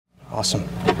Awesome.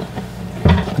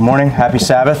 Good morning. Happy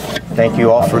Sabbath. Thank you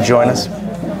all for joining us.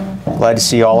 Glad to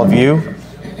see all of you.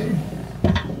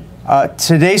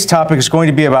 Today's topic is going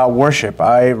to be about worship.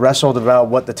 I wrestled about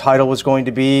what the title was going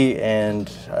to be, and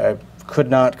I could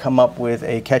not come up with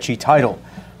a catchy title.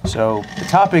 So the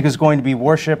topic is going to be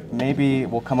worship. Maybe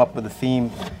we'll come up with a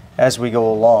theme as we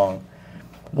go along.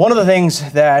 One of the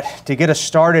things that, to get us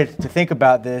started to think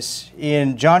about this,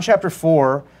 in John chapter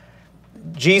 4,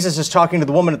 Jesus is talking to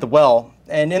the woman at the well,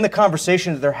 and in the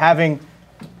conversation that they're having,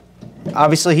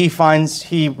 obviously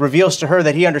he reveals to her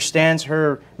that he understands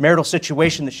her marital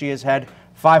situation, that she has had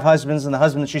 5 husbands, and the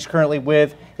husband that she's currently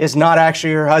with is not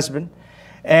actually her husband.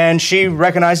 And she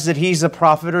recognizes that he's a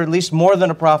prophet, or at least more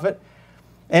than a prophet.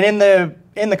 And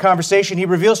in the conversation, he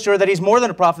reveals to her that he's more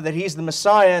than a prophet, that he's the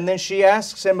Messiah. And then she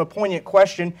asks him a poignant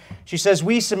question. She says,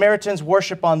 "We Samaritans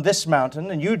worship on this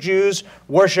mountain, and you Jews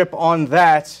worship on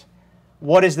that.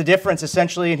 What is the difference?"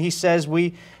 Essentially, and he says,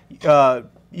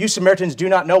 you Samaritans do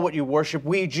not know what you worship.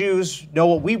 We Jews know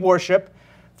what we worship,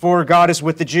 for God is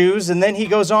with the Jews. And then he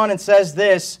goes on and says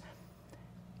this.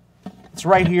 It's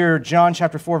right here, John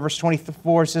chapter 4, verse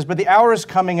 24. It says, "But the hour is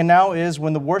coming, and now is,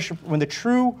 when the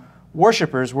true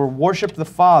worshipers will worship the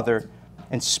Father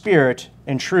in spirit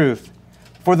and truth.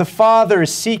 For the Father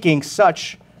is seeking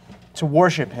such to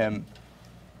worship him."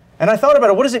 And I thought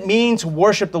about it. What does it mean to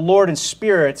worship the Lord in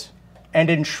spirit and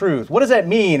in truth? What does that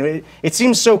mean? It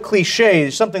seems so cliche.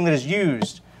 It's something that is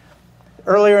used.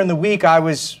 Earlier in the week, I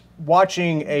was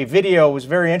watching a video. It was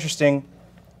very interesting.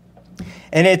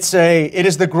 And it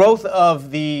is the growth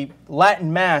of the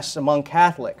Latin Mass among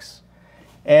Catholics.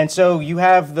 And so you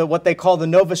have what they call the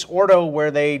Novus Ordo,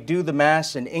 where they do the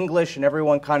Mass in English and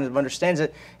everyone kind of understands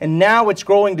it. And now it's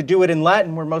growing to do it in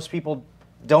Latin, where most people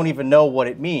don't even know what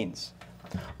it means.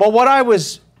 But what I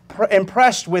was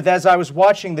impressed with as I was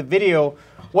watching the video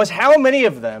was how many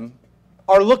of them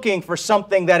are looking for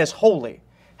something that is holy.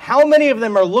 How many of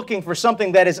them are looking for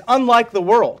something that is unlike the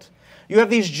world. You have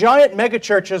these giant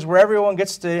megachurches where everyone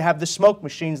gets to have the smoke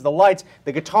machines, the lights,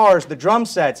 the guitars, the drum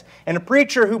sets, and a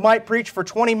preacher who might preach for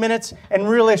 20 minutes and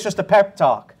really it's just a pep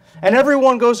talk. And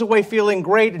everyone goes away feeling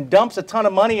great and dumps a ton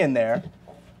of money in there,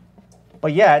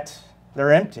 but yet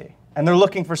they're empty and they're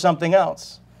looking for something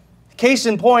else. Case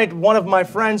in point, one of my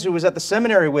friends who was at the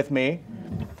seminary with me,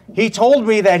 he told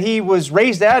me that he was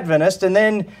raised Adventist, and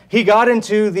then he got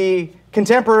into the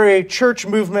contemporary church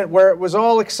movement where it was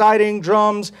all exciting,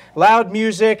 drums, loud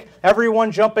music,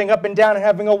 everyone jumping up and down and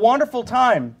having a wonderful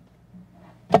time.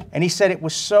 And he said it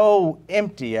was so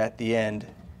empty at the end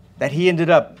that he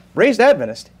ended up, raised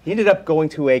Adventist, he ended up going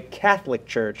to a Catholic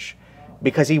church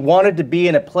because he wanted to be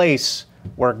in a place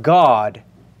where God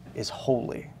is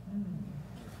holy.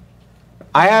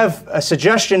 I have a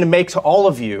suggestion to make to all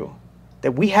of you,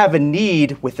 that we have a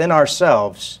need within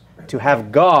ourselves to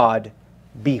have God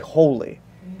be holy.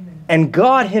 And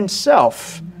God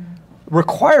himself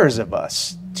requires of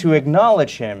us to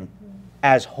acknowledge him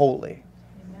as holy.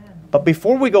 But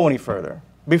before we go any further,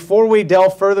 before we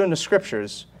delve further into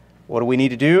scriptures, what do we need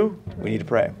to do? We need to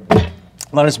pray.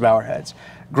 Let us bow our heads.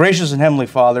 Gracious and Heavenly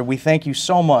Father, we thank you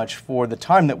so much for the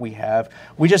time that we have.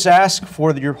 We just ask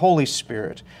for your Holy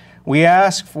Spirit. We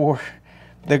ask for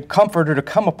the Comforter to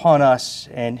come upon us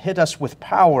and hit us with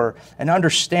power and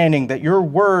understanding that your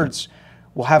words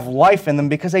will have life in them,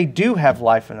 because they do have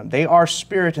life in them. They are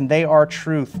spirit and they are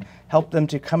truth. Help them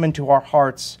to come into our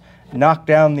hearts, knock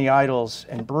down the idols,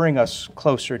 and bring us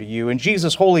closer to you. In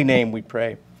Jesus' holy name we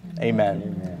pray. Amen.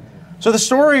 Amen. So the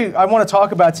story I want to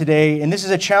talk about today, and this is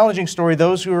a challenging story.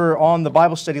 Those who were on the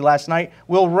Bible study last night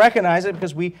will recognize it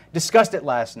because we discussed it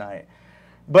last night.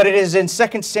 But it is in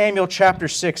 2 Samuel chapter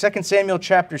 6. 2 Samuel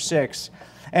chapter 6.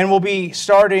 And we'll be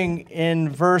starting in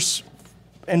verse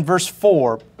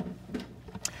 4.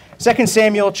 2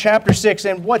 Samuel chapter 6.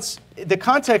 And what's the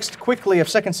context quickly of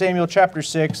 2 Samuel chapter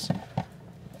 6,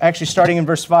 actually starting in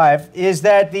verse 5, is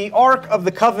that the Ark of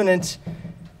the Covenant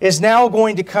is now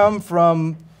going to come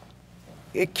from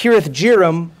Kiriath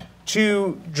Jearim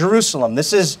to Jerusalem.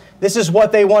 This is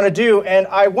what they want to do. And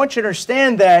I want you to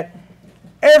understand that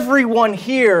everyone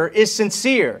here is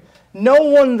sincere. No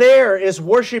one there is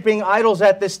worshiping idols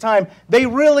at this time. They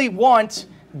really want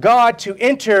God to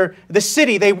enter the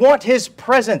city. They want his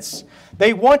presence.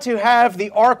 They want to have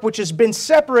the ark, which has been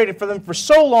separated from them for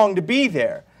so long, to be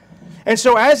there. And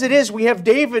so as it is, we have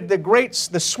David,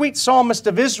 the sweet psalmist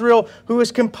of Israel, who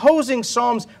is composing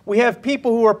psalms. We have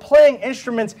people who are playing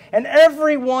instruments, and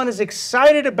everyone is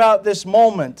excited about this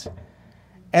moment.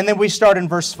 And then we start in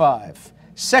verse 5.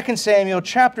 2 Samuel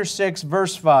chapter 6,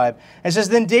 verse 5. It says,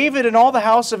 "Then David and all the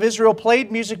house of Israel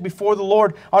played music before the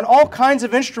Lord on all kinds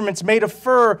of instruments made of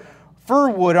fir, fir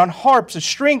wood, on harps, and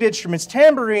stringed instruments,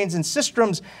 tambourines and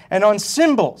sistrums, and on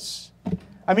cymbals.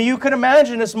 I mean, you could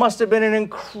imagine this must have been an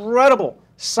incredible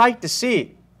sight to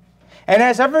see. And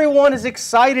as everyone is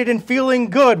excited and feeling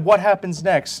good, what happens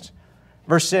next?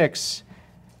 Verse 6,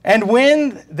 and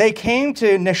when they came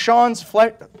to Nashon's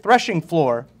threshing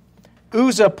floor,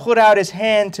 Uzzah put out his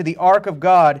hand to the ark of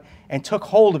God and took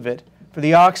hold of it, for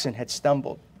the oxen had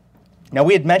stumbled. Now,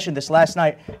 we had mentioned this last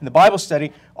night in the Bible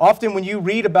study. Often when you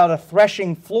read about a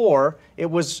threshing floor,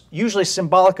 it was usually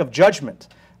symbolic of judgment.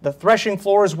 The threshing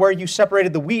floor is where you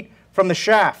separated the wheat from the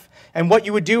chaff. And what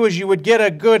you would do is you would get a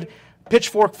good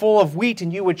pitchfork full of wheat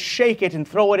and you would shake it and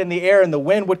throw it in the air, and the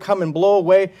wind would come and blow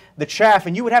away the chaff.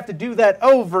 And you would have to do that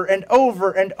over and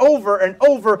over and over and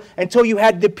over until you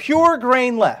had the pure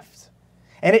grain left.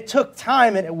 And it took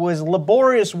time and it was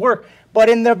laborious work. But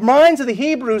in the minds of the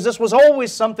Hebrews, this was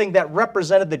always something that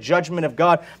represented the judgment of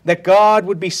God, that God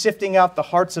would be sifting out the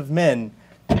hearts of men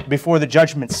before the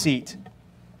judgment seat.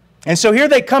 And so here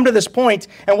they come to this point,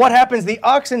 and what happens? The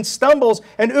oxen stumbles,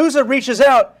 and Uzzah reaches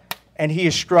out, and he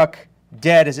is struck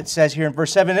dead, as it says here in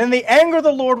verse 7. And the anger of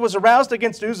the Lord was aroused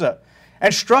against Uzzah,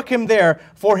 and struck him there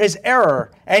for his error,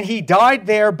 and he died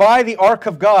there by the ark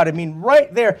of God. I mean,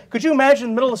 right there. Could you imagine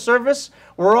in the middle of service,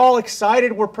 we're all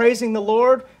excited, we're praising the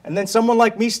Lord, and then someone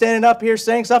like me standing up here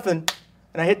saying something,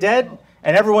 and I hit dead,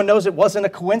 and everyone knows it wasn't a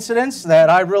coincidence, that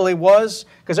I really was,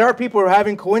 because there are people who are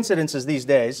having coincidences these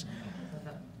days.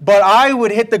 But I would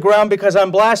hit the ground because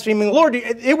I'm blaspheming the Lord.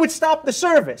 It would stop the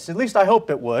service. At least I hope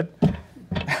it would.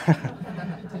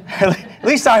 At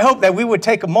least I hope that we would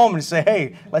take a moment and say,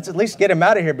 hey, let's at least get him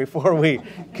out of here before we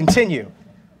continue.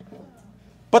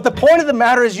 But the point of the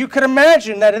matter is, you could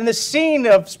imagine that in this scene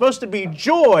of supposed to be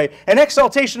joy and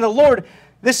exaltation of the Lord,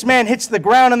 this man hits the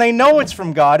ground and they know it's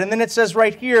from God. And then it says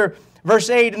right here, verse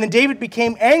 8, and then David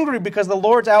became angry because of the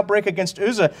Lord's outbreak against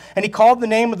Uzzah, and he called the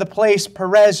name of the place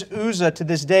Perez Uzzah to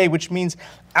this day, which means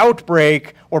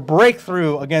outbreak or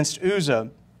breakthrough against Uzzah.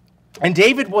 And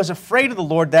David was afraid of the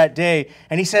Lord that day,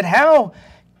 and he said, how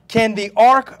can the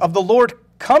ark of the Lord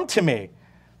come to me?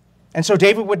 And so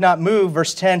David would not move,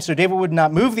 verse 10, so David would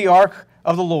not move the ark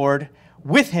of the Lord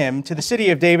with him to the city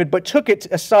of David, but took it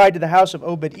aside to the house of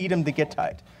Obed-Edom the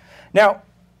Gittite. Now,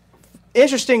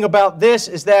 interesting about this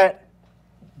is that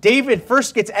David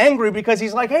first gets angry because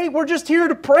he's like, hey, we're just here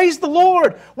to praise the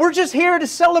Lord. We're just here to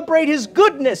celebrate his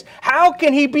goodness. How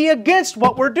can he be against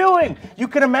what we're doing? You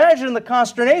can imagine the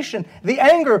consternation, the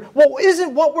anger. Well,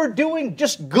 isn't what we're doing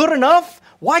just good enough?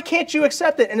 Why can't you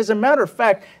accept it? And as a matter of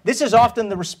fact, this is often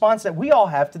the response that we all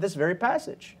have to this very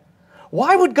passage.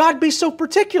 Why would God be so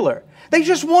particular? They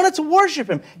just wanted to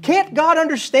worship him. Can't God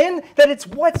understand that it's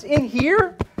what's in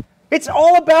here? It's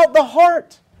all about the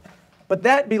heart. But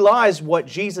that belies what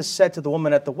Jesus said to the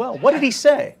woman at the well. What did he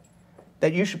say?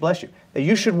 That you should, bless you, that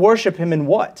you should worship him in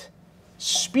what?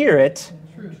 Spirit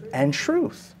and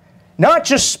truth. Not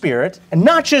just spirit and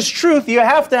not just truth. You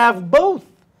have to have both.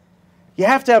 You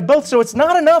have to have both. So it's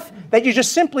not enough that you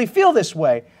just simply feel this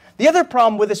way. The other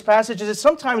problem with this passage is that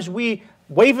sometimes we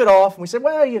wave it off and we say,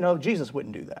 well, you know, Jesus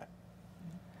wouldn't do that.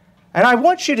 And I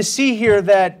want you to see here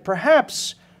that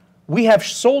perhaps we have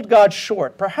sold God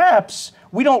short. Perhaps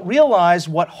we don't realize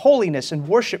what holiness and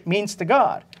worship means to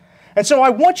God. And so I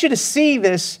want you to see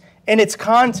this in its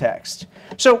context.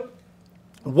 So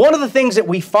one of the things that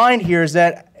we find here is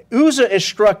that Uzzah is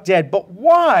struck dead. But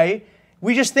why?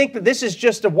 We just think that this is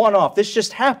just a one-off. This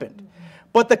just happened.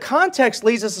 But the context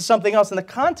leads us to something else. And the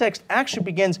context actually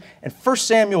begins in 1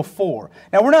 Samuel 4.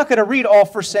 Now, we're not going to read all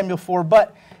 1 Samuel 4,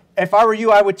 but if I were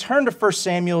you, I would turn to 1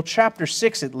 Samuel chapter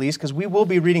 6 at least, because we will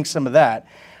be reading some of that.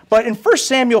 But in 1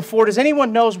 Samuel 4, does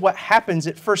anyone knows what happens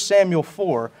at 1 Samuel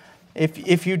 4?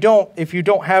 If you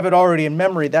don't have it already in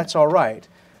memory, that's all right.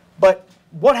 But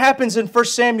what happens in 1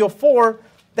 Samuel 4,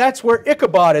 that's where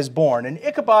Ichabod is born. And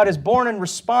Ichabod is born in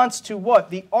response to what?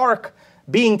 The ark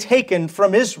being taken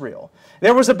from Israel.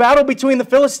 There was a battle between the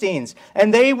Philistines,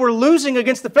 and they were losing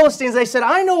against the Philistines. They said,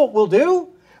 I know what we'll do.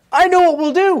 I know what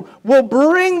we'll do. We'll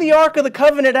bring the Ark of the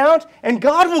Covenant out, and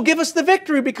God will give us the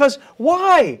victory. Because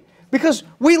why? Because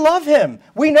we love him.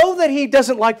 We know that he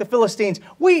doesn't like the Philistines.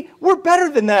 We're better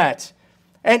than that.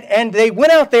 And they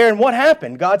went out there, and what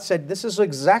happened? God said, this is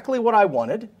exactly what I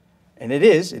wanted. And it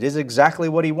is exactly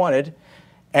what he wanted.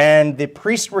 And the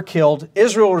priests were killed,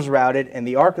 Israel was routed, and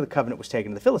the Ark of the Covenant was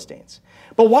taken to the Philistines.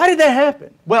 But why did that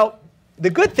happen? Well, the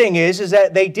good thing is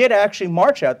that they did actually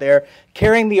march out there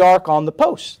carrying the ark on the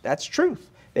posts. That's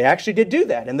truth. They actually did do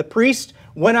that. And the priest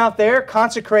went out there,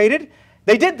 consecrated.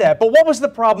 They did that. But what was the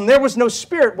problem? There was no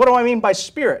spirit. What do I mean by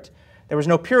spirit? There was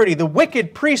no purity. The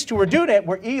wicked priests who were doing it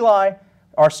were Eli,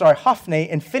 Hophni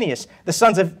and Phinehas, the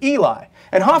sons of Eli.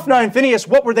 And Hophni and Phinehas,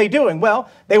 what were they doing? Well,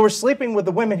 they were sleeping with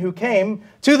the women who came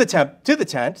to the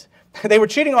tent. They were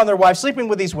cheating on their wives, sleeping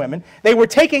with these women. They were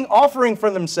taking offering for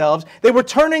themselves. They were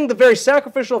turning the very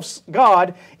sacrificial of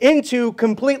God into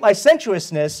complete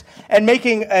licentiousness and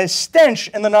making a stench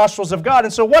in the nostrils of God.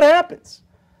 And so what happens?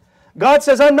 God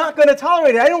says, I'm not going to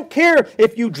tolerate it. I don't care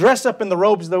if you dress up in the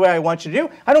robes the way I want you to do.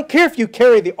 I don't care if you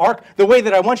carry the ark the way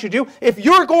that I want you to do. If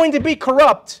you're going to be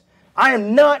corrupt, I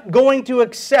am not going to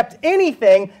accept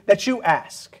anything that you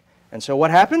ask. And so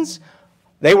what happens?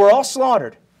 They were all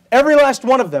slaughtered. Every last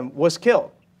one of them was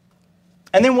killed.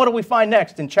 And then what do we find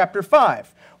next in chapter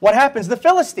 5? What happens? The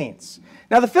Philistines.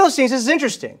 Now the Philistines, this is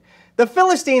interesting. The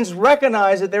Philistines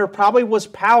recognized that there probably was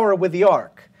power with the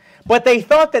ark. But they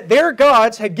thought that their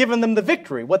gods had given them the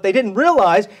victory. What they didn't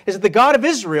realize is that the God of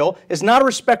Israel is not a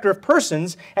respecter of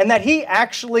persons, and that he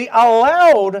actually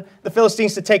allowed the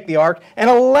Philistines to take the ark and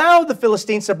allowed the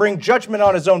Philistines to bring judgment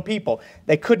on his own people.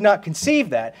 They could not conceive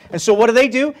that. And so what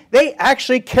do? They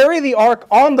actually carry the ark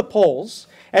on the poles,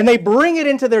 and they bring it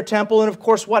into their temple. And of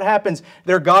course, what happens?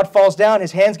 Their God falls down,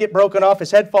 his hands get broken off,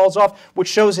 his head falls off, which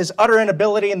shows his utter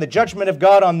inability and the judgment of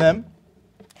God on them.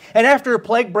 And after a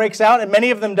plague breaks out and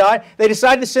many of them die, they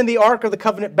decide to send the Ark of the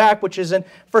Covenant back, which is in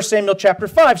 1 Samuel chapter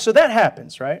 5. So that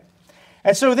happens, right?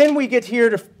 And so then we get here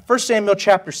to 1 Samuel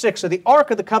chapter 6. So the Ark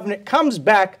of the Covenant comes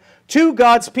back to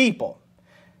God's people.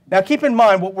 Now keep in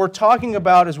mind, what we're talking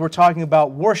about is we're talking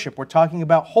about worship. We're talking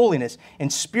about holiness in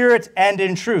spirit and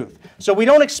in truth. So we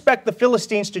don't expect the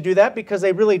Philistines to do that because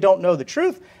they really don't know the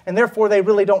truth, and therefore they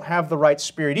really don't have the right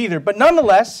spirit either. But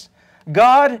nonetheless,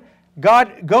 God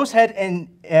goes ahead and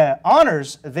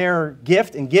honors their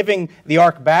gift in giving the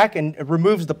ark back and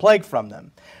removes the plague from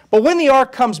them. But when the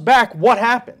ark comes back, what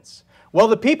happens? Well,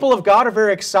 the people of God are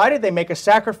very excited. They make a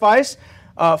sacrifice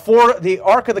for the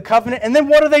Ark of the Covenant. And then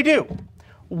what do?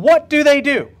 What do they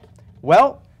do?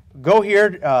 Well, go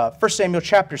here, 1 Samuel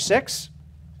chapter 6.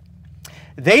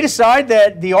 They decide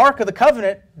that the Ark of the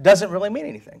Covenant doesn't really mean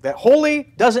anything. That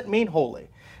holy doesn't mean holy.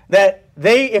 That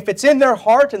if it's in their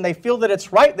heart and they feel that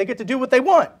it's right, they get to do what they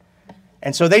want.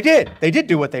 And so they did. They did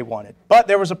do what they wanted. But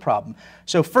there was a problem.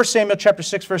 So 1 Samuel chapter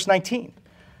 6, verse 19.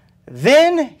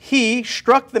 Then he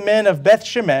struck the men of Beth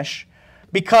Shemesh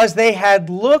because they had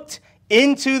looked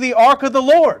into the ark of the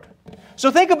Lord.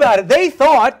 So think about it. They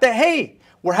thought that, hey,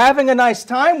 we're having a nice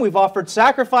time. We've offered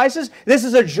sacrifices. This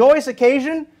is a joyous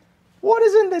occasion. What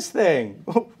is in this thing?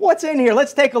 What's in here?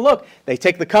 Let's take a look. They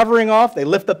take the covering off. They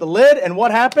lift up the lid. And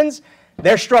what happens?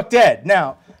 They're struck dead.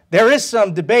 Now, there is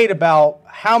some debate about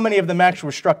how many of them actually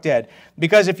were struck dead.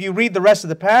 Because if you read the rest of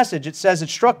the passage, it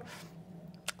says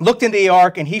looked into the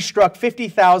ark, and he struck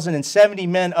 50,070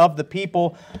 men of the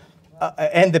people.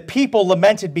 And the people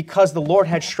lamented because the Lord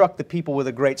had struck the people with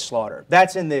a great slaughter.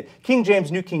 That's in the King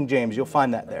James, New King James. You'll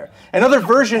find that there. In other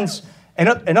versions,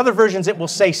 it will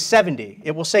say 70.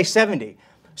 It will say 70.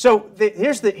 So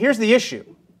here's the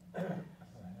issue.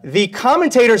 The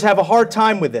commentators have a hard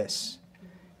time with this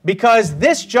because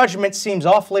this judgment seems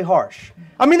awfully harsh.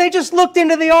 I mean, they just looked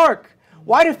into the ark.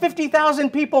 Why do 50,000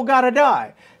 people got to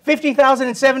die?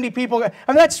 50,070 people. I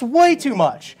mean, that's way too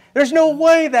much. There's no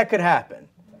way that could happen.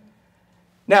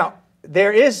 Now,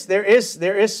 there is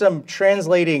some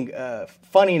translating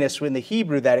funniness in the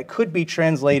Hebrew that it could be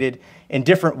translated in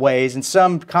different ways. And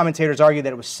some commentators argue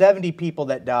that it was 70 people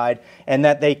that died and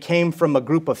that they came from a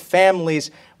group of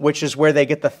families, which is where they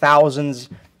get the thousands.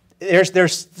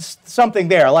 There's something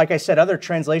there. Like I said, other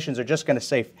translations are just going to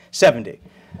say 70.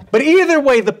 But either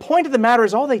way, the point of the matter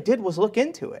is all they did was look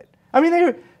into it. I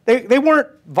mean, they weren't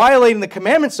violating the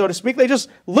commandments, so to speak. They just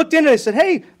looked into it and said,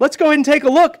 hey, let's go ahead and take a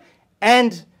look.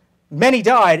 And many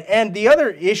died. And the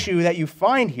other issue that you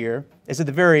find here is at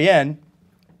the very end,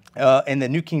 in the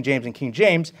New King James and King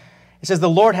James, it says the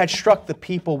Lord had struck the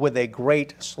people with a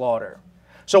great slaughter.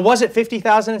 So was it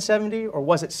 50,070 or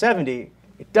was it 70?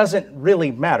 It doesn't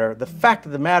really matter. The fact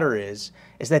of the matter is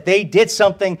that they did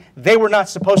something they were not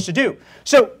supposed to do.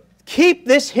 So keep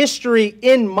this history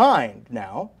in mind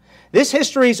now. This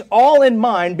history is all in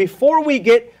mind before we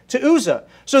get to Uzzah.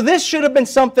 So this should have been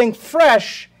something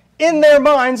fresh in their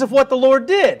minds of what the Lord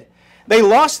did. They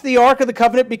lost the Ark of the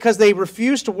Covenant because they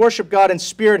refused to worship God in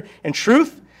spirit and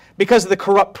truth. Because of the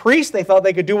corrupt priests, they thought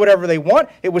they could do whatever they want.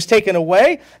 It was taken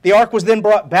away. The Ark was then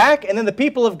brought back, and then the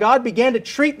people of God began to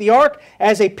treat the Ark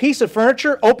as a piece of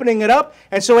furniture, opening it up.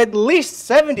 And so at least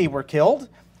 70 were killed.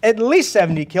 At least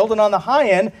 70 killed, and on the high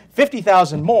end,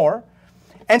 50,000 more.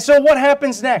 And so what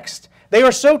happens next? They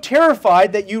are so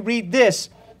terrified that you read this,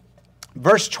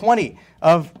 verse 20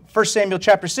 of 1 Samuel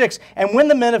chapter 6. And when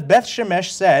the men of Beth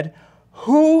Shemesh said,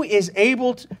 who is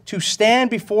able to stand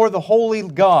before the holy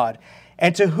God?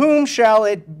 And to whom shall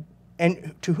it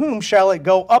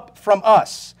go up from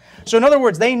us? So in other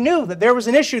words, they knew that there was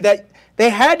an issue, that they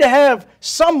had to have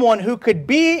someone who could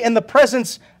be in the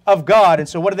presence of God. And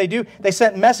so what do? They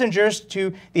sent messengers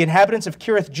to the inhabitants of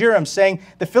Kiriath-Jearim, saying,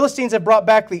 the Philistines have brought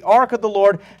back the ark of the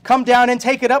Lord. Come down and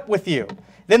take it up with you.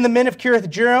 Then the men of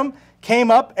Kiriath-Jearim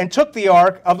came up and took the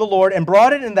ark of the Lord and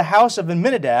brought it in the house of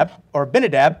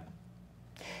Abinadab,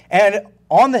 and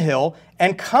on the hill,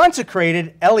 and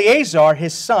consecrated Eleazar,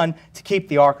 his son, to keep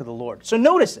the ark of the Lord. So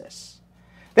notice this.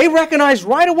 They recognized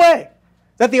right away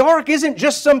that the ark isn't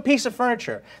just some piece of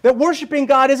furniture, that worshiping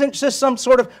God isn't just some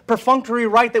sort of perfunctory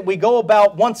rite that we go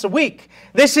about once a week.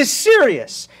 This is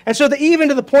serious. And so even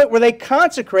to the point where they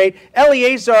consecrate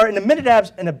Eleazar in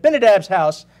Abinadab's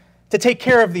house to take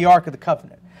care of the ark of the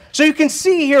covenant. So you can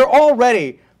see here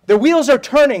already the wheels are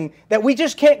turning, that we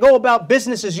just can't go about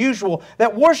business as usual,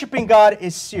 that worshiping God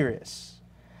is serious.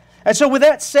 And so with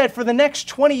that said, for the next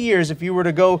 20 years, if you were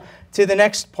to go to the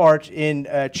next part in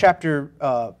chapter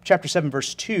 7,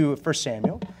 verse 2 of 1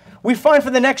 Samuel, we find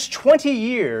for the next 20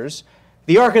 years,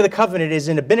 the Ark of the Covenant is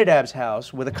in Abinadab's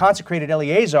house with a consecrated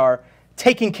Eleazar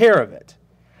taking care of it.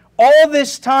 All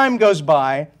this time goes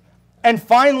by, and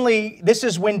finally, this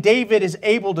is when David is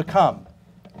able to come.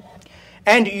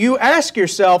 And you ask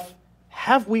yourself,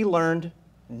 have we learned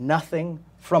nothing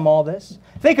from all this?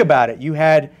 Think about it. You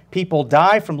had people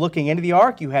die from looking into the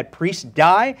ark. You had priests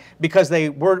die because they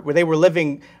were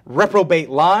living reprobate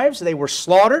lives. They were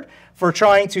slaughtered for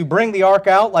trying to bring the ark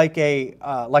out like a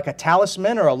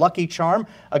talisman or a lucky charm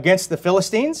against the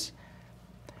Philistines.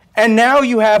 And now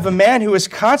you have a man who is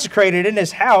consecrated in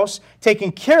his house,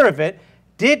 taking care of it.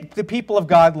 Did the people of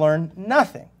God learn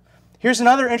nothing? Here's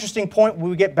another interesting point when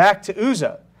we get back to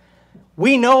Uzzah.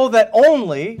 We know that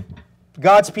only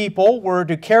God's people were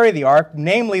to carry the ark,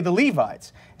 namely the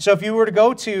Levites. So if you were to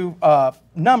go to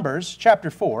Numbers chapter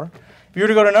 4,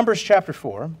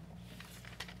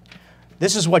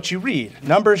 this is what you read.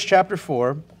 Numbers chapter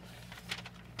 4,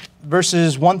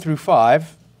 verses 1 through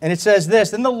 5. And it says this,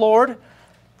 then the Lord,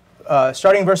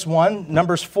 starting verse 1,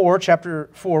 Numbers 4, chapter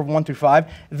 4, 1 through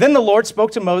 5. Then the Lord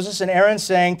spoke to Moses and Aaron,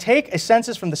 saying, take a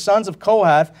census from the sons of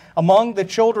Kohath among the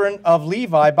children of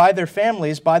Levi by their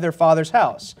families, by their father's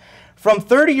house, from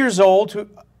 30 years old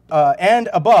and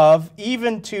above,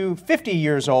 even to 50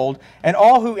 years old, and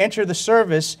all who enter the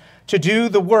service to do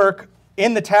the work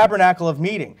in the tabernacle of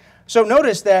meeting. So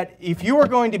notice that if you were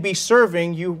going to be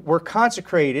serving, you were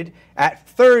consecrated at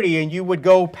 30 and you would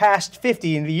go past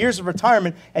 50 in the years of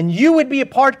retirement, and you would be a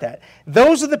part of that.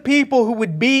 Those are the people who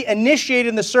would be initiated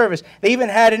in the service. They even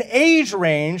had an age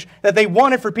range that they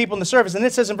wanted for people in the service. And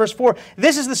it says in verse 4,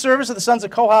 this is the service of the sons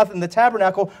of Kohath in the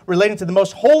tabernacle relating to the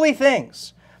most holy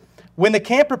things. When the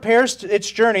camp prepares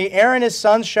its journey, Aaron and his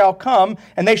sons shall come,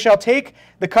 and they shall take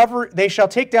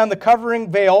down the covering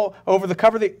veil over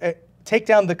the take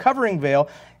down the covering veil,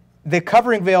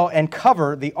 and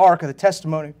cover the ark of the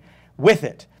testimony with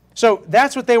it. So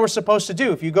that's what they were supposed to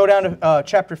do. If you go down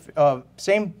to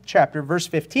same chapter, verse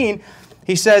 15,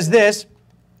 he says this.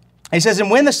 He says, and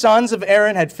when the sons of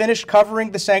Aaron had finished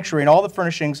covering the sanctuary and all the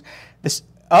furnishings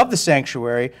of the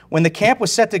sanctuary, when the camp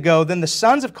was set to go, then the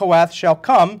sons of Kohath shall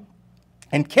come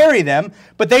and carry them,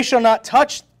 but they shall not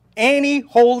touch any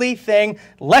holy thing,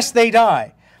 lest they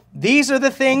die. These are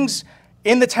the things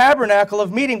in the tabernacle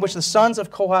of meeting which the sons of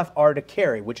Kohath are to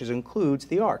carry, which includes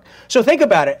the ark. So think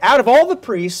about it. Out of all the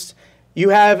priests,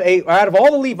 out of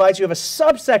all the Levites, you have a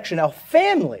subsection, a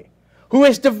family, who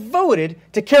is devoted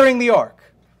to carrying the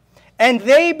ark. And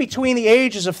they, between the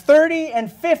ages of 30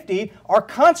 and 50, are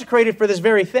consecrated for this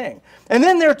very thing. And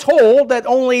then they're told that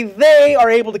only they are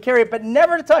able to carry it, but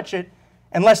never to touch it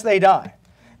unless they die.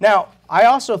 Now, I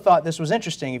also thought this was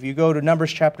interesting if you go to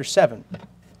Numbers chapter 7.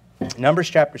 Numbers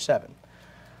chapter 7.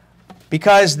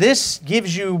 Because this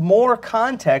gives you more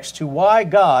context to why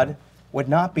God would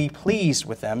not be pleased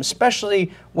with them,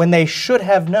 especially when they should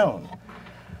have known.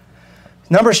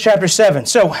 Numbers chapter 7.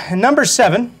 So, in Numbers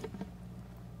 7,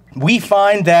 we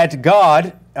find that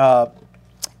God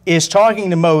is talking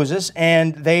to Moses,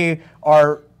 and they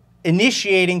are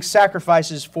initiating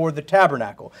sacrifices for the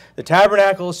tabernacle. The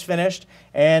tabernacle is finished,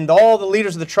 and all the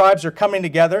leaders of the tribes are coming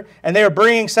together, and they are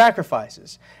bringing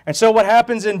sacrifices. And so what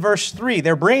happens in verse 3,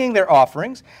 they're bringing their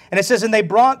offerings, and it says, and they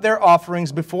brought their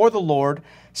offerings before the Lord,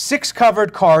 6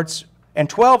 covered carts and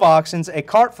 12 oxen, a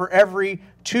cart for every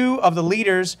 2 of the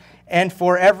leaders, and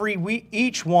for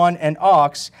each one an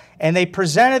ox, and they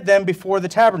presented them before the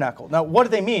tabernacle. Now, what do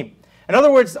they mean? In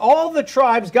other words, all the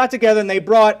tribes got together and they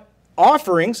brought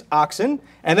offerings, oxen,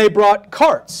 and they brought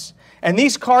carts. And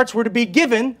these carts were to be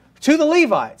given to the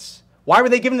Levites. Why were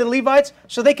they given to the Levites?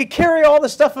 So they could carry all the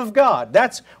stuff of God.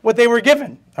 That's what they were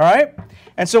given, all right?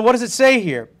 And so what does it say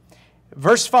here?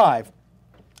 Verse 5.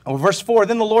 Or verse 4,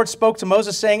 then the Lord spoke to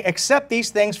Moses, saying, accept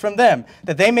these things from them,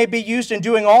 that they may be used in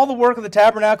doing all the work of the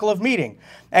tabernacle of meeting.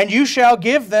 And you shall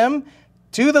give them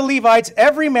to the Levites,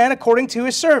 every man according to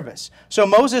his service. So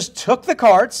Moses took the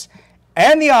carts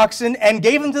and the oxen and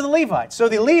gave them to the Levites. So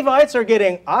the Levites are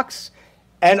getting ox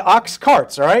and ox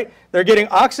carts, all right? They're getting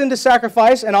oxen to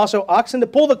sacrifice and also oxen to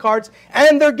pull the carts,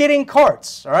 and they're getting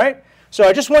carts, all right? So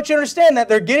I just want you to understand that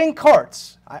they're getting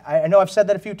carts. I know I've said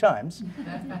that a few times,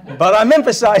 but I'm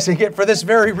emphasizing it for this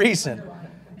very reason.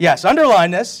 Yes,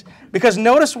 underline this, because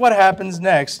notice what happens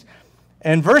next.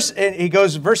 In verse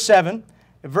 7.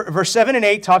 Verse 7 and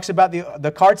 8 talks about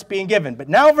the carts being given. But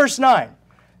now verse 9.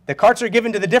 The carts are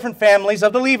given to the different families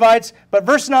of the Levites. But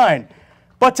verse 9.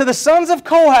 But to the sons of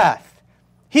Kohath,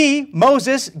 he,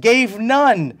 Moses, gave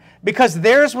none, because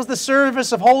theirs was the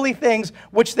service of holy things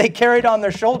which they carried on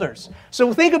their shoulders.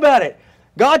 So think about it.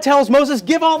 God tells Moses,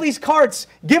 give all these carts,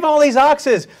 give all these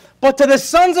oxes. But to the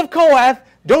sons of Kohath,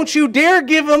 don't you dare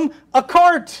give them a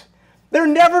cart. They're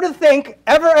never to think,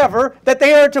 ever, that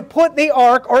they are to put the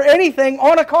ark or anything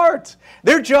on a cart.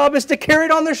 Their job is to carry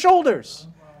it on their shoulders.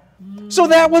 So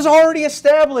that was already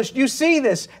established. You see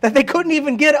this, that they couldn't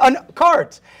even get a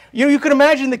cart. You could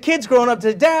imagine the kids growing up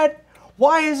to, Dad,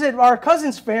 why is it our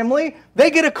cousin's family, they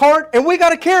get a cart and we got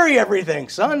to carry everything,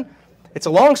 son? It's a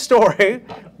long story,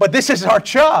 but this is our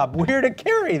job. We're to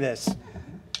carry this.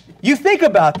 You think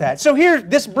about that. So here,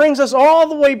 this brings us all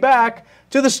the way back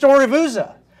to the story of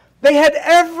Uzzah. They had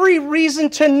every reason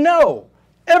to know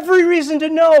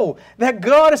that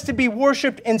God is to be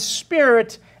worshipped in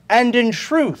spirit and in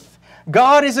truth.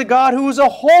 God is a God who is a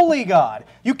holy God.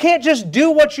 You can't just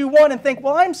do what you want and think,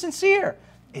 well, I'm sincere.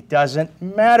 It doesn't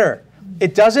matter.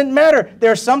 It doesn't matter.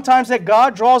 There are some times that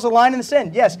God draws a line in the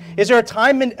sand. Yes. Is there a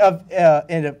time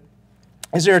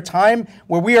is there a time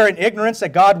where we are in ignorance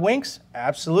that God winks?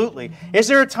 Absolutely. Is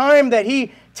there a time that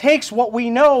He takes what we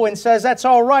know and says, that's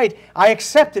all right, I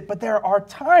accept it? But there are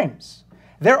times.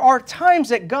 There are times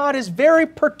that God is very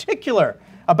particular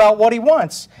about what He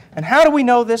wants. And how do we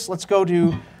know this? Let's go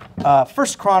to 1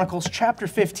 Chronicles chapter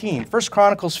 15. 1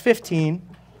 Chronicles 15.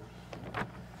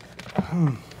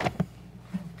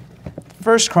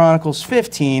 1 Chronicles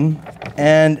 15,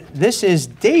 and this is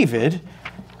David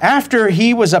after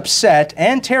he was upset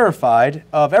and terrified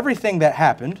of everything that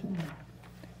happened.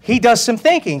 He does some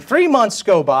thinking. 3 months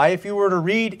go by. If you were to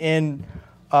read in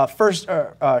 2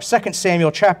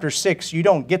 Samuel chapter 6, you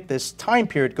don't get this time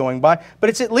period going by, but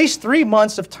it's at least 3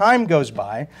 months of time goes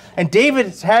by, and David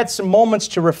has had some moments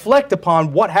to reflect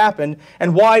upon what happened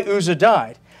and why Uzzah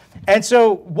died. And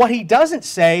so what he doesn't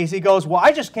say is he goes, well,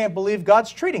 I just can't believe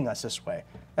God's treating us this way.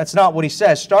 That's not what he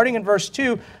says. Starting in verse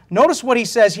 2, notice what he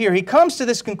says here. He comes to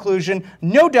this conclusion,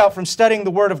 no doubt from studying the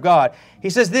Word of God. He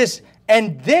says this,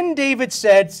 and then David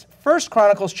said, 1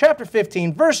 Chronicles chapter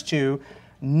 15, verse 2,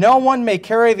 no one may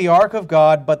carry the ark of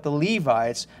God but the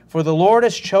Levites, for the Lord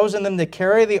has chosen them to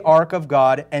carry the ark of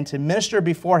God and to minister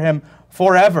before Him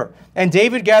forever. And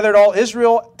David gathered all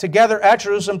Israel together at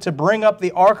Jerusalem to bring up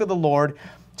the ark of the Lord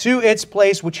to its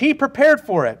place which he prepared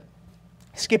for it.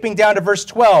 Skipping down to verse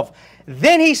 12.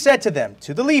 Then he said to them,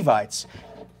 to the Levites,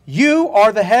 you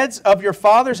are the heads of your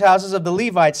father's houses of the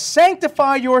Levites.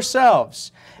 Sanctify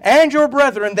yourselves and your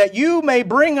brethren, that you may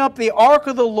bring up the ark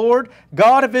of the Lord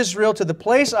God of Israel to the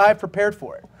place I have prepared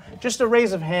for it. Just a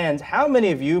raise of hands, how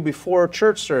many of you before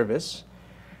church service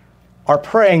are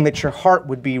praying that your heart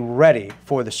would be ready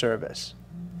for the service?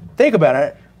 Think about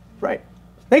it. Right.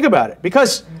 Think about it.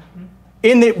 Because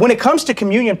when it comes to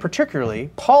communion particularly,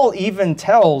 Paul even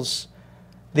tells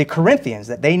the Corinthians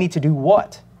that they need to do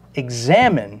what?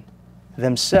 Examine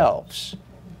themselves.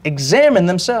 Examine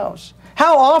themselves.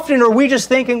 How often are we just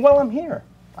thinking, well, I'm here.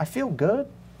 I feel good.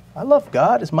 I love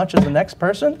God as much as the next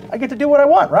person. I get to do what I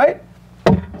want, right?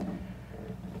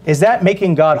 Is that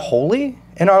making God holy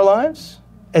in our lives?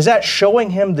 Is that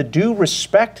showing Him the due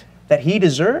respect that He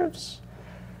deserves?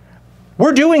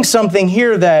 We're doing something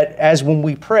here that, as when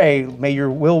we pray, may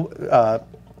your will,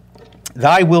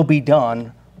 thy will be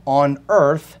done on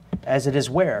earth as it is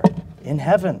where? In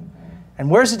heaven. And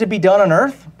where's it to be done on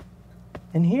earth?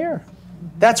 In here.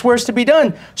 That's where it's to be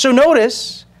done. So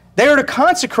notice, they are to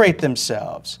consecrate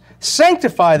themselves,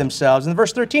 sanctify themselves. In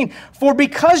verse 13, for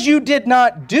because you did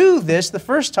not do this the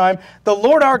first time, the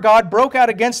Lord our God broke out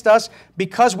against us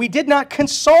because we did not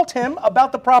consult Him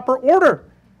about the proper order.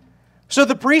 So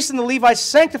the priests and the Levites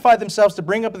sanctified themselves to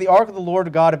bring up the ark of the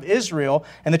Lord God of Israel,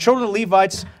 and the children of the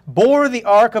Levites bore the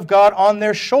ark of God on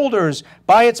their shoulders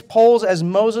by its poles as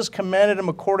Moses commanded them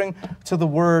according to the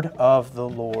word of the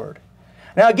Lord.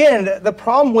 Now again, the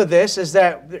problem with this is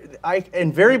that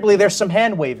invariably there's some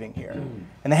hand waving here.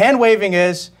 And the hand waving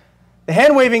is,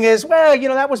 well, you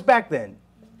know, that was back then.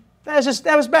 That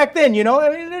was back then, you know. I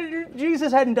mean,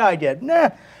 Jesus hadn't died yet.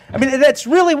 Nah. I mean, that's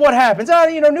really what happens.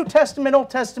 You know, New Testament, Old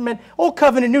Testament, Old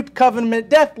Covenant, New Covenant,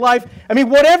 death, life. I mean,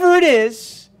 whatever it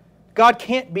is, God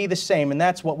can't be the same, and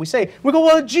that's what we say. We go,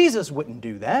 well, Jesus wouldn't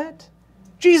do that.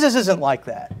 Jesus isn't like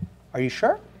that. Are you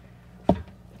sure?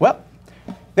 Well,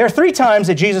 there are 3 times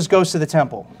that Jesus goes to the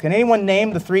temple. Can anyone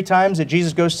name the 3 times that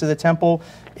Jesus goes to the temple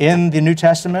in the New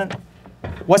Testament?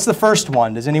 What's the first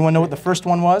one? Does anyone know what the first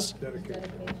one was?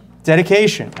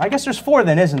 Dedication. I guess there's 4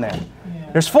 then, isn't there?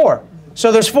 Yeah. There's 4. So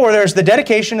there's 4. There's the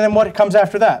dedication, and then what comes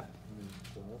after that?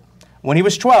 When he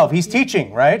was 12, he's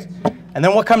teaching, right? And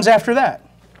then what comes after that?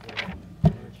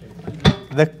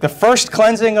 The first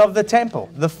cleansing of the temple.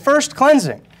 The first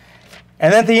cleansing.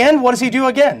 And then at the end, what does he do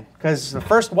again? Because the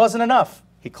first wasn't enough.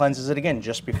 He cleanses it again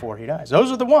just before he dies.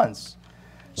 Those are the ones.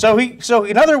 So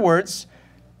in other words,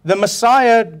 the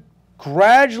Messiah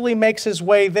gradually makes his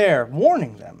way there,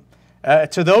 warning them.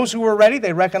 To those who were ready,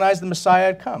 they recognized the Messiah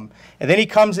had come. And then he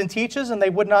comes and teaches, and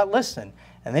they would not listen.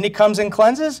 And then he comes and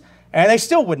cleanses, and they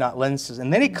still would not listen.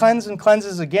 And then he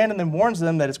cleanses again, and then warns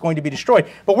them that it's going to be destroyed.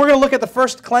 But we're going to look at the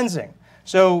first cleansing.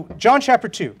 So John chapter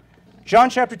 2. John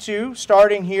chapter 2,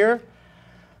 starting here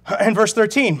in verse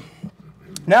 13.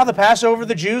 Now the Passover of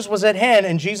the Jews was at hand,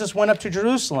 and Jesus went up to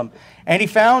Jerusalem. And he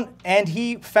found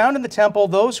in the temple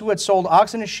those who had sold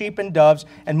oxen and sheep and doves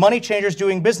and money changers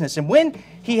doing business. And when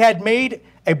he had made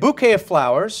a bouquet of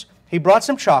flowers, he brought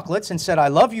some chocolates and said, I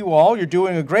love you all. You're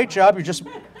doing a great job. You're just...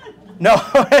 No,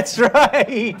 that's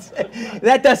right.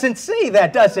 That doesn't say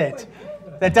that, does it?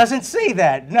 That doesn't say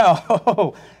that.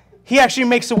 No. He actually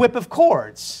makes a whip of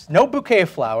cords. No bouquet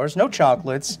of flowers, no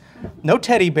chocolates, no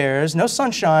teddy bears, no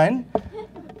sunshine.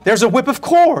 There's a whip of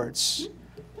cords.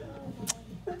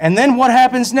 And then what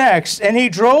happens next? And he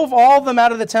drove all of them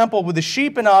out of the temple with the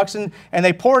sheep and oxen, and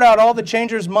they poured out all the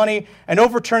changers' money and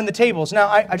overturned the tables. Now,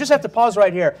 I just have to pause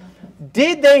right here.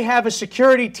 Did they have a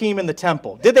security team in the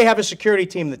temple? Did they have a security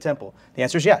team in the temple? The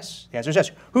answer is yes. The answer is yes.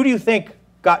 Who do you think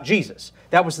got Jesus?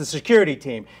 That was the security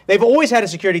team. They've always had a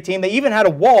security team. They even had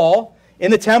a wall in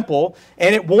the temple,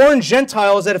 and it warned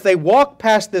Gentiles that if they walked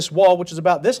past this wall, which is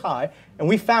about this high, and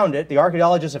we found it, the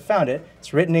archaeologists have found it,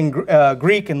 it's written in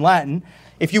Greek and Latin,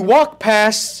 if you walk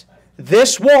past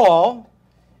this wall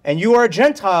and you are a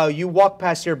Gentile, you walk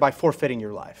past here by forfeiting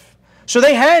your life. So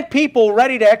they had people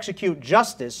ready to execute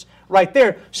justice right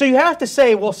there. So you have to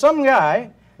say, well, some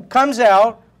guy comes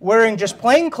out wearing just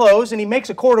plain clothes and he makes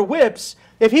a cord of whips.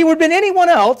 If he would have been anyone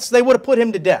else, they would have put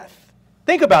him to death.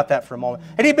 Think about that for a moment.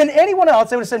 Had he been anyone else,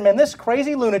 they would have said, man, this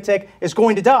crazy lunatic is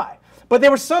going to die. But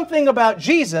there was something about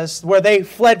Jesus where they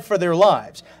fled for their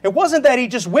lives. It wasn't that he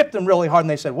just whipped them really hard and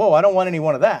they said, whoa, I don't want any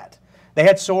one of that. They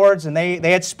had swords and they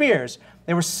had spears.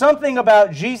 There was something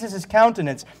about Jesus'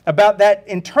 countenance, about that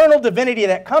internal divinity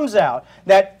that comes out,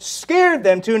 that scared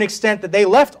them to an extent that they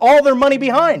left all their money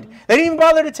behind. They didn't even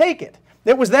bother to take it.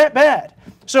 It was that bad.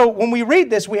 So when we read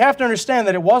this, we have to understand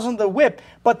that it wasn't the whip.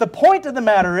 But the point of the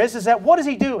matter is that what is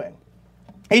he doing?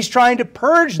 He's trying to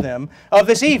purge them of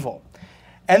this evil.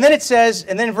 And then it says,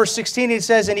 and then in verse 16 it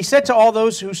says, and he said to all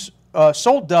those who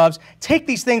sold doves, take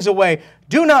these things away.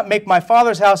 Do not make my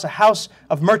Father's house a house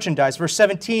of merchandise. Verse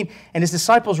 17, and his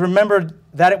disciples remembered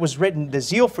that it was written, the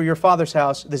zeal for your Father's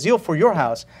house, the zeal for your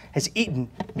house has eaten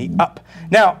me up.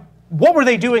 Now, what were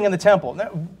they doing in the temple?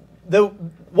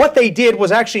 What they did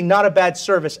was actually not a bad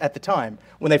service at the time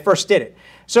when they first did it.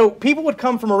 So people would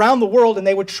come from around the world and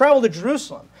they would travel to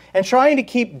Jerusalem. And trying to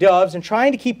keep doves and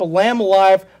trying to keep a lamb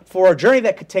alive for a journey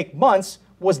that could take months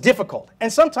was difficult.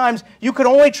 And sometimes you could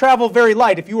only travel very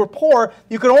light. If you were poor,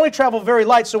 you could only travel very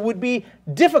light, so it would be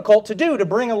difficult to do to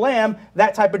bring a lamb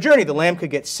that type of journey. The lamb could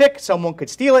get sick, someone could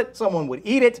steal it, someone would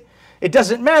eat it. It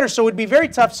doesn't matter, so it would be very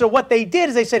tough. So what they did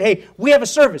is they said, hey, we have a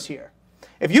service here.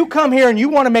 If you come here and you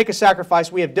want to make a sacrifice,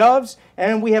 we have doves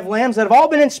and we have lambs that have all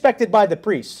been inspected by the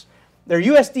priests. They're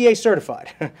USDA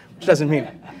certified, which doesn't mean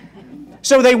it.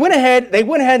 So they went ahead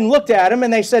and looked at them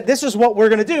and they said, this is what we're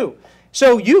going to do.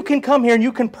 So you can come here and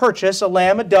you can purchase a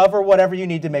lamb, a dove, or whatever you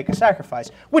need to make a sacrifice,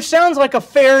 which sounds like a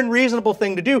fair and reasonable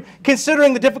thing to do,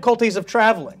 considering the difficulties of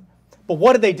traveling. But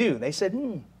what did they do? They said,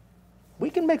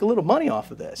 we can make a little money off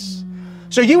of this.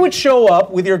 So you would show up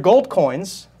with your gold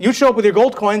coins. You'd show up with your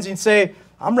gold coins and say,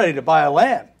 I'm ready to buy a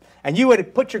lamb. And you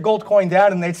would put your gold coin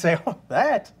down and they'd say, oh,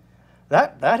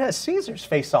 that has Caesar's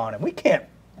face on it. We can't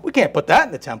put that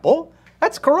in the temple.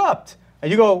 That's corrupt.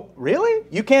 And you go, really?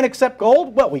 You can't accept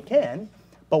gold? Well, we can,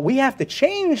 but we have to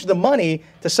change the money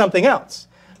to something else.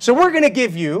 So we're going to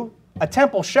give you a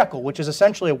temple shekel, which is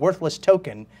essentially a worthless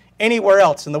token anywhere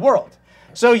else in the world.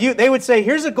 So they would say,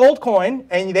 here's a gold coin,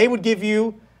 and they would give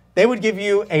you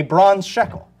a bronze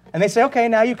shekel. And they say, okay,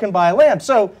 now you can buy a lamb.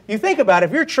 So you think about it,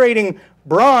 if you're trading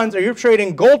bronze or you're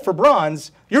trading gold for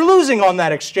bronze, you're losing on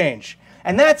that exchange.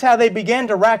 And that's how they began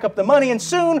to rack up the money. And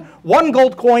soon, one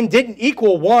gold coin didn't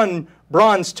equal one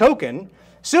bronze token.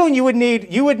 Soon you would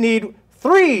need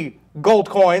 3 gold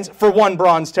coins for 1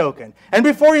 bronze token. And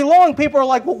before you long, people are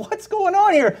like, well, what's going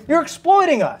on here? You're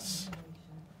exploiting us.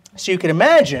 So you can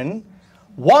imagine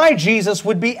why Jesus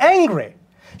would be angry.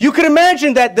 You could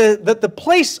imagine that the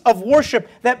place of worship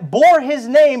that bore his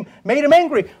name made him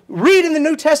angry. Read in the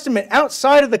New Testament,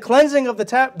 outside of the cleansing of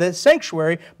the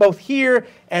sanctuary, both here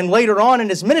and later on in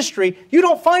his ministry, you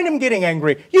don't find him getting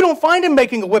angry. You don't find him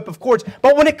making a whip of cords.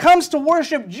 But when it comes to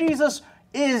worship, Jesus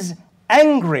is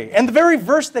angry. And the very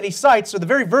verse that he cites, or the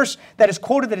very verse that is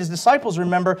quoted that his disciples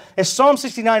remember, is Psalm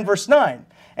 69, verse 9.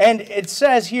 And it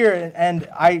says here, and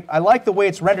I like the way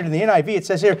it's rendered in the NIV, it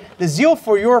says here, the zeal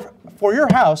for your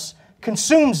house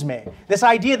consumes me. This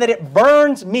idea that it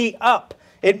burns me up.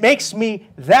 It makes me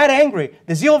that angry.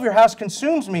 The zeal of your house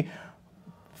consumes me.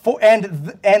 And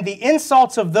the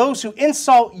insults of those who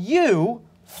insult you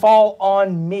fall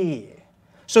on me.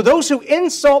 So those who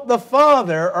insult the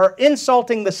Father are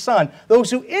insulting the Son. Those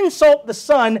who insult the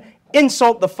Son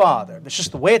insult the Father. That's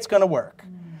just the way it's going to work.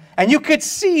 And you could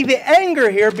see the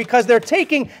anger here because they're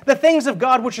taking the things of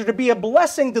God which are to be a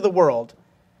blessing to the world.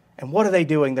 And what are they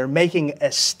doing? They're making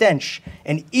a stench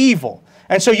and evil.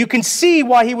 And so you can see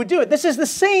why he would do it. This is the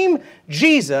same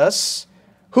Jesus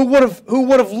who would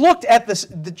have looked at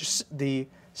the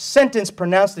sentence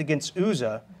pronounced against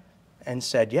Uzzah and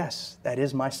said, yes, that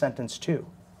is my sentence too.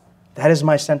 That is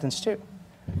my sentence too.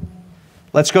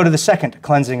 Let's go to the second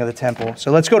cleansing of the temple.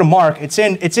 So let's go to Mark. It's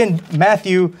in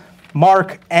Matthew,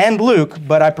 Mark, and Luke,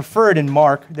 but I prefer it in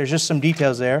Mark. There's just some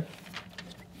details there.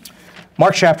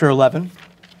 Mark chapter 11.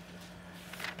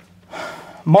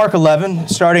 Mark 11,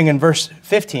 starting in verse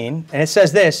 15, and it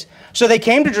says this, so they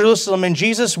came to Jerusalem, and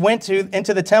Jesus went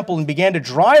into the temple and began to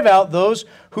drive out those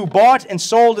who bought and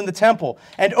sold in the temple,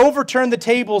 and overturned the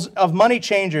tables of money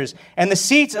changers and the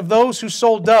seats of those who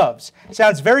sold doves.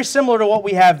 Sounds very similar to what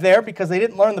we have there because they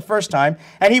didn't learn the first time.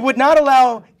 And he would not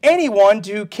allow anyone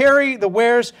to carry the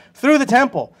wares through the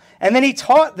temple. And then he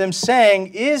taught them,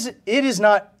 saying, Is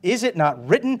it not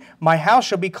written, my house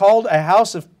shall be called a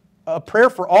house of a prayer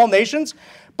for all nations,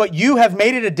 but you have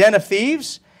made it a den of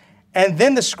thieves? And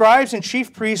then the scribes and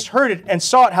chief priests heard it and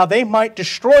sought how they might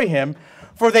destroy him,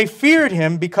 for they feared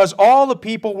him, because all the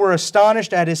people were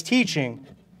astonished at his teaching.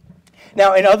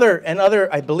 Now, in other,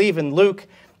 I believe in Luke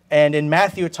and in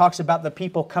Matthew, it talks about the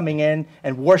people coming in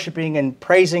and worshiping and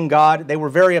praising God. They were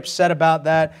very upset about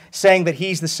that, saying that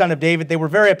he's the son of David. They were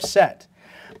very upset.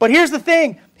 But here's the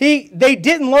thing. They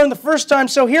didn't learn the first time,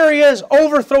 so here he is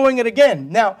overthrowing it again.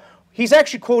 Now, he's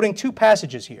actually quoting 2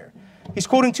 passages here. He's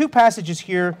quoting 2 passages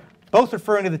here, both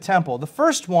referring to the temple. The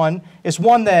first one is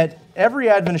one that every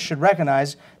Adventist should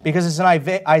recognize because it's in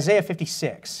Isaiah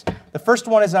 56. The first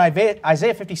one is in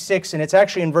Isaiah 56, and it's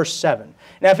actually in verse 7.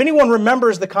 Now, if anyone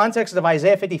remembers the context of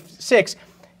Isaiah 56,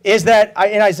 is that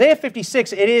in Isaiah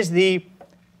 56, it is the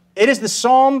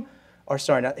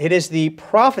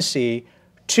prophecy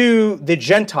to the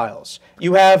Gentiles.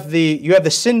 You have the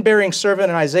sin-bearing servant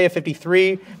in Isaiah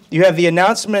 53. You have the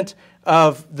announcement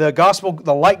of the gospel,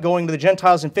 the light going to the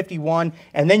Gentiles in 51,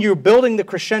 and then you're building the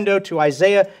crescendo to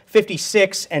Isaiah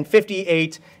 56 and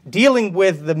 58, dealing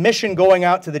with the mission going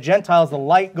out to the Gentiles, the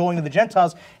light going to the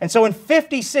Gentiles. And so in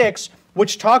 56,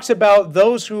 which talks about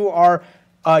those who are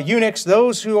eunuchs,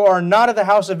 those who are not of the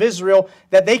house of Israel,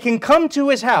 that they can come to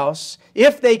his house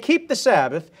if they keep the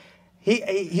Sabbath.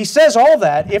 He says all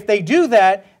that. If they do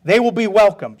that, they will be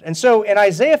welcomed. And so in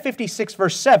Isaiah 56,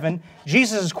 verse 7,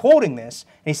 Jesus is quoting this.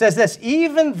 And he says this,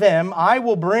 even them I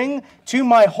will bring to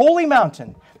my holy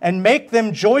mountain and make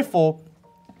them joyful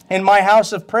in my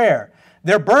house of prayer.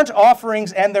 Their burnt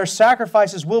offerings and their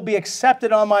sacrifices will be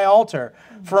accepted on my altar.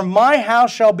 For my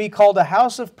house shall be called a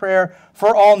house of prayer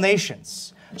for all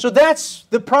nations. So that's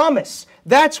the promise.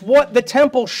 That's what the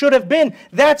temple should have been.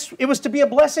 It was to be a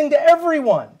blessing to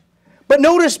everyone. But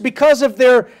notice, because of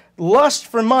their lust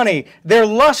for money, their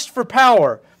lust for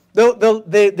power,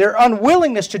 their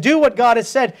unwillingness to do what God has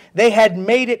said, they had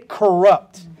made it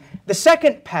corrupt. The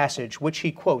second passage, which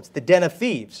he quotes, the den of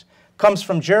thieves, comes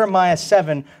from Jeremiah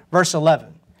 7, verse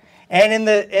 11. And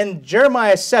in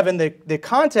Jeremiah 7, the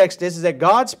context is that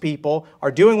God's people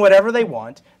are doing whatever they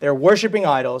want. They're worshiping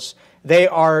idols. They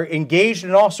are engaged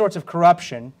in all sorts of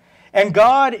corruption. And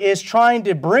God is trying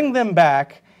to bring them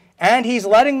back, and He's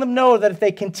letting them know that if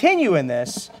they continue in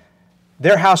this,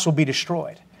 their house will be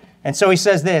destroyed. And so He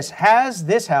says this, has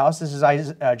this house, this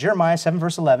is Jeremiah 7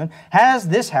 verse 11, has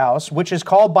this house, which is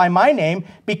called by my name,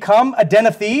 become a den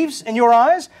of thieves in your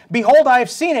eyes? Behold, I have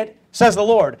seen it, says the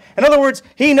Lord. In other words,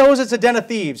 He knows it's a den of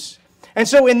thieves. And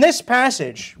so in this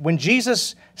passage, when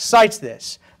Jesus cites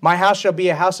this, my house shall be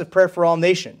a house of prayer for all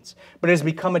nations, but it has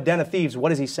become a den of thieves,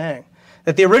 what is He saying?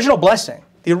 That the original blessing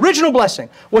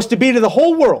was to be to the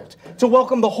whole world, to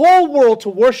welcome the whole world to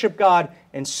worship God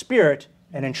in spirit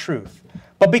and in truth.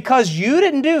 But because you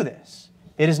didn't do this,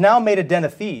 it is now made a den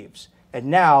of thieves, and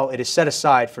now it is set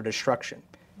aside for destruction.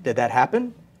 Did that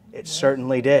happen? It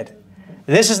certainly did.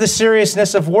 This is the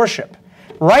seriousness of worship.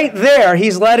 Right there,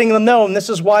 He's letting them know, and this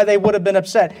is why they would have been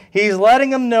upset. He's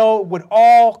letting them know it would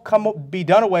all be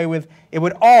done away with. It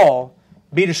would all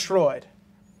be destroyed.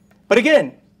 But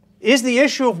again, is the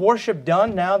issue of worship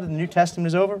done now that the New Testament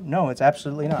is over? No, it's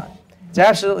absolutely not. It's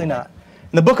absolutely not.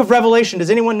 In the book of Revelation, does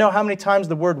anyone know how many times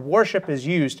the word worship is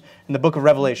used in the book of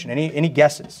Revelation? Any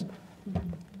guesses?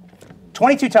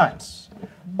 22 times.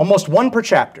 Almost one per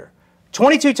chapter.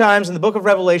 22 times in the book of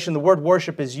Revelation, the word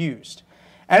worship is used.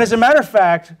 And as a matter of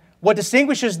fact, what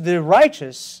distinguishes the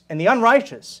righteous and the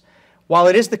unrighteous, while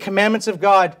it is the commandments of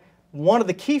God, one of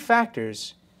the key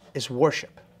factors is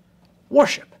worship.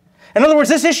 Worship. In other words,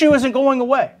 this issue isn't going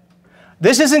away.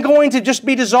 This isn't going to just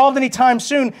be dissolved anytime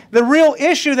soon. The real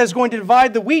issue that's going to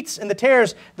divide the wheats and the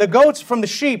tares, the goats from the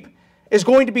sheep, is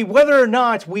going to be whether or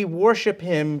not we worship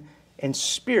Him in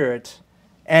spirit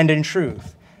and in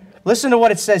truth. Listen to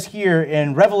what it says here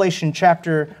in Revelation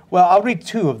chapter, well, I'll read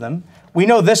two of them. We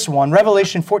know this one,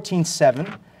 Revelation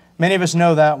 14:7. Many of us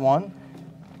know that one.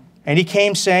 And He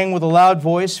came saying with a loud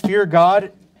voice, fear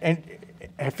God and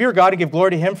give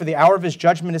glory to Him, for the hour of His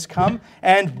judgment is come,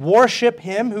 and worship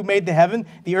Him who made the heaven,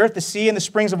 the earth, the sea, and the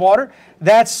springs of water.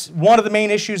 That's one of the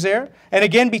main issues there. And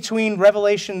again, between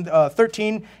Revelation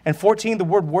 13 and 14, the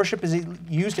word worship is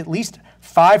used at least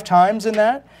 5 times in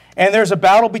that. And there's a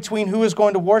battle between who is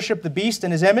going to worship the beast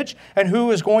and his image, and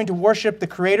who is going to worship the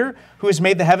Creator, who has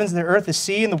made the heavens, the earth, the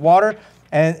sea, and the water,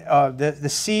 and the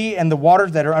sea and the water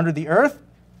that are under the earth.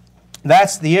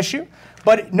 That's the issue.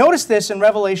 But notice this in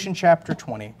Revelation chapter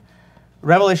 20.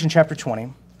 Revelation chapter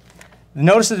 20.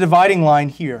 Notice the dividing line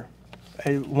here.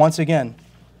 Once again.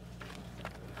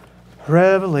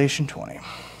 Revelation 20.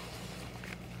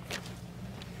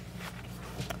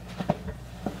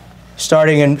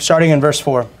 Starting in verse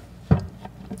 4.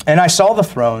 And I saw the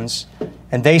thrones,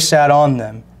 and they sat on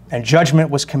them, and judgment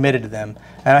was committed to them.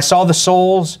 And I saw the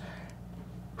souls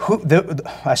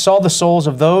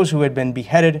of those who had been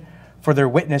beheaded for their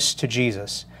witness to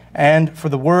Jesus, and for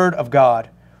the word of God,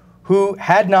 who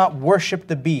had not worshipped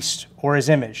the beast or his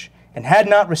image, and had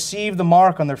not received the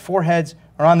mark on their foreheads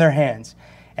or on their hands.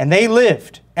 And they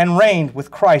lived and reigned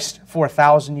with Christ for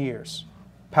 1,000 years.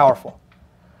 Powerful.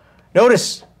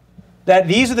 Notice that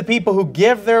these are the people who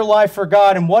give their life for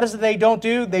God, and what is it they don't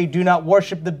do? They do not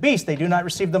worship the beast. They do not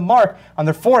receive the mark on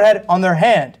their forehead, on their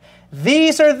hand.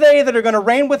 These are they that are going to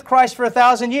reign with Christ for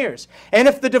 1,000 years. And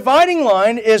if the dividing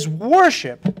line is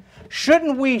worship,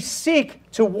 shouldn't we seek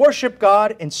to worship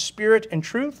God in spirit and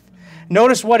truth?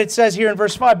 Notice what it says here in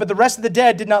verse 5. But the rest of the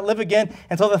dead did not live again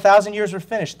until the 1,000 years were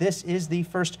finished. This is the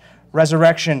first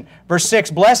resurrection. Verse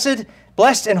 6.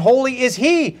 Blessed and holy is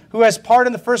he who has part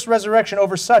in the first resurrection.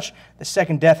 Over such the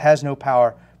second death has no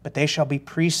power. But they shall be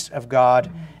priests of God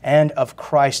and of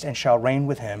Christ, and shall reign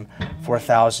with Him for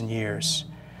 1,000 years.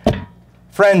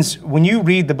 Friends, when you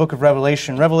read the book of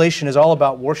Revelation, Revelation is all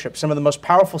about worship. Some of the most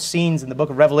powerful scenes in the book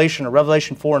of Revelation are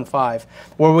Revelation 4 and 5,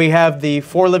 where we have the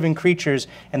 4 living creatures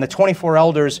and the 24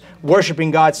 elders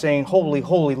worshiping God, saying, Holy,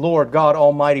 holy, Lord God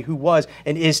Almighty, who was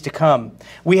and is to come.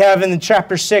 We have in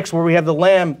chapter 6, where we have the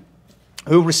Lamb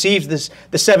who receives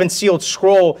the 7 sealed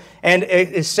scroll, and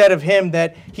it is said of Him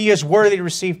that He is worthy to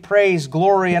receive praise,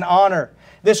 glory, and honor.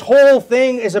 This whole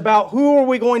thing is about who are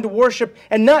we going to worship,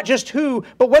 and not just who,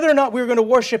 but whether or not we're going to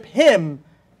worship Him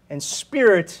in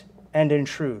spirit and in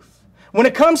truth. When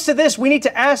it comes to this, we need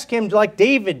to ask Him like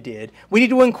David did. We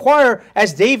need to inquire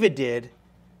as David did,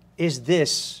 is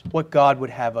this what God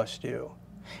would have us do?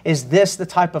 Is this the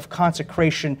type of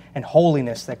consecration and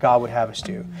holiness that God would have us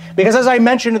do? Because as I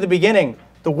mentioned at the beginning,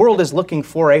 the world is looking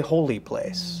for a holy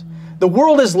place. The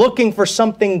world is looking for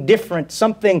something different,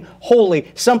 something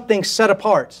holy, something set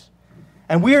apart.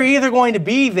 And we are either going to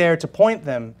be there to point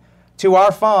them to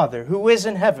our Father who is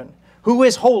in heaven, who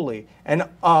is holy and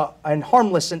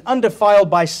harmless and undefiled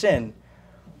by sin,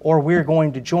 or we're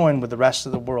going to join with the rest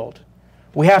of the world.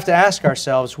 We have to ask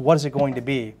ourselves, what is it going to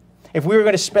be? If we were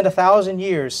going to spend 1,000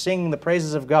 years singing the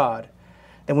praises of God,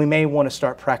 then we may want to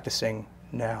start practicing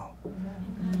now.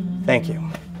 Thank you.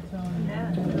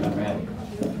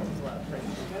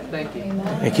 Thank you.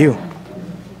 Thank you.